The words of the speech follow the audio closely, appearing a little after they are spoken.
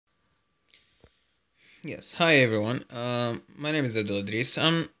Yes, hi everyone. My name is Abdul Idris.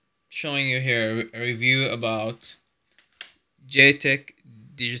 I'm showing you here a review about JTech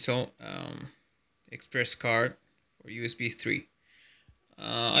Digital Express card for USB 3.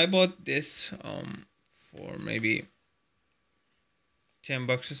 I bought this for maybe 10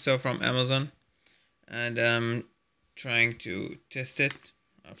 bucks or so from Amazon, and I'm trying to test it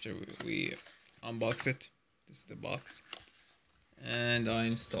after we unbox it. This is the box, and I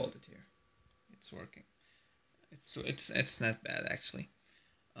installed it here. It's working. It's not bad actually.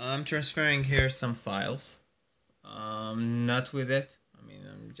 I'm transferring here some files. Not with it. I mean,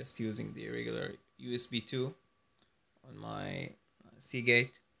 I'm just using the regular USB 2 on my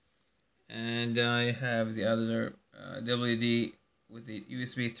Seagate, and I have the other WD with the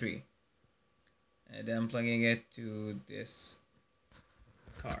USB 3, and I'm plugging it to this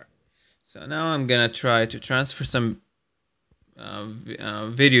card. So now I'm gonna try to transfer some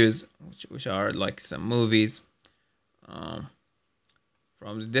videos, which are like some movies, um,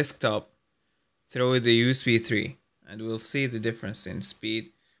 from the desktop through the USB 3, and we'll see the difference in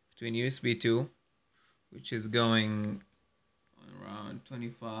speed between USB 2, which is going around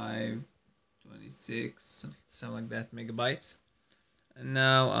 25, 26, something like that megabytes, and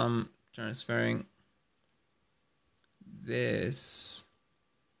now I'm transferring this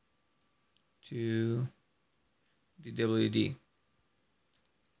to the WD,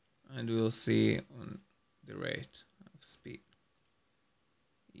 and we'll see on the rate of speed.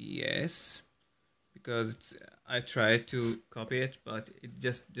 Yes, because I tried to copy it, but it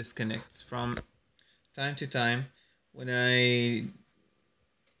just disconnects from time to time. When I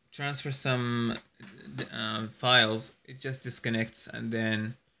transfer some files, it just disconnects, and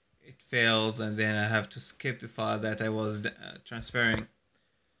then it fails, and then I have to skip the file that I was transferring,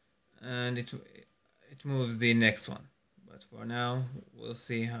 and it moves the next one. But for now, we'll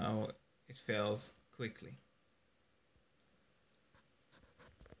see how it fails quickly.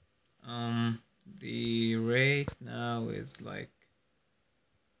 The rate now is like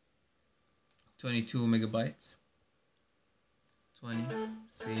 22 megabytes. 20.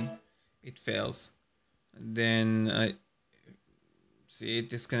 See, it fails. And then I see it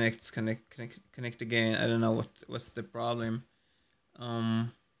disconnects, connect again. I don't know what's the problem.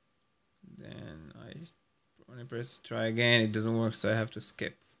 Then when I press try again, it doesn't work, so I have to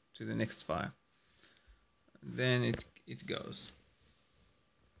skip to the next file. Then it goes.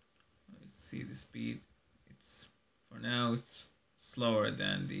 Let's see the speed. It's for now it's slower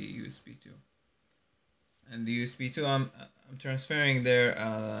than the USB 2. And the USB 2, I'm transferring there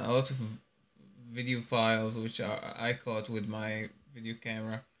a lot of video files which I caught with my video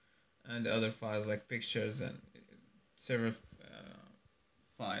camera, and other files like pictures and several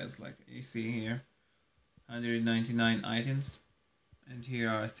files like you see here, 199 items, and here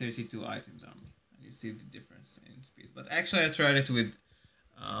are 32 items only, and you see the difference in speed. But actually I tried it with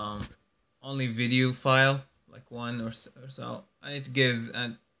only video file, like one or so, and it gives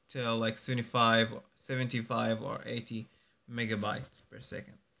until like 75 or 80 megabytes per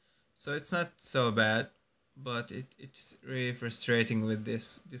second. So it's not so bad, but it's really frustrating with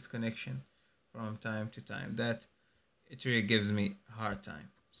this disconnection from time to time. That it really gives me a hard time.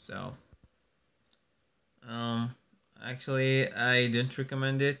 So um actually I don't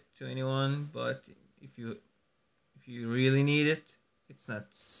recommend it to anyone, but if you really need it, it's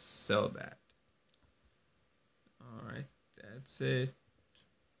not so bad. Alright, that's it.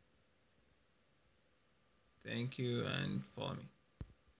 Thank you, and follow me.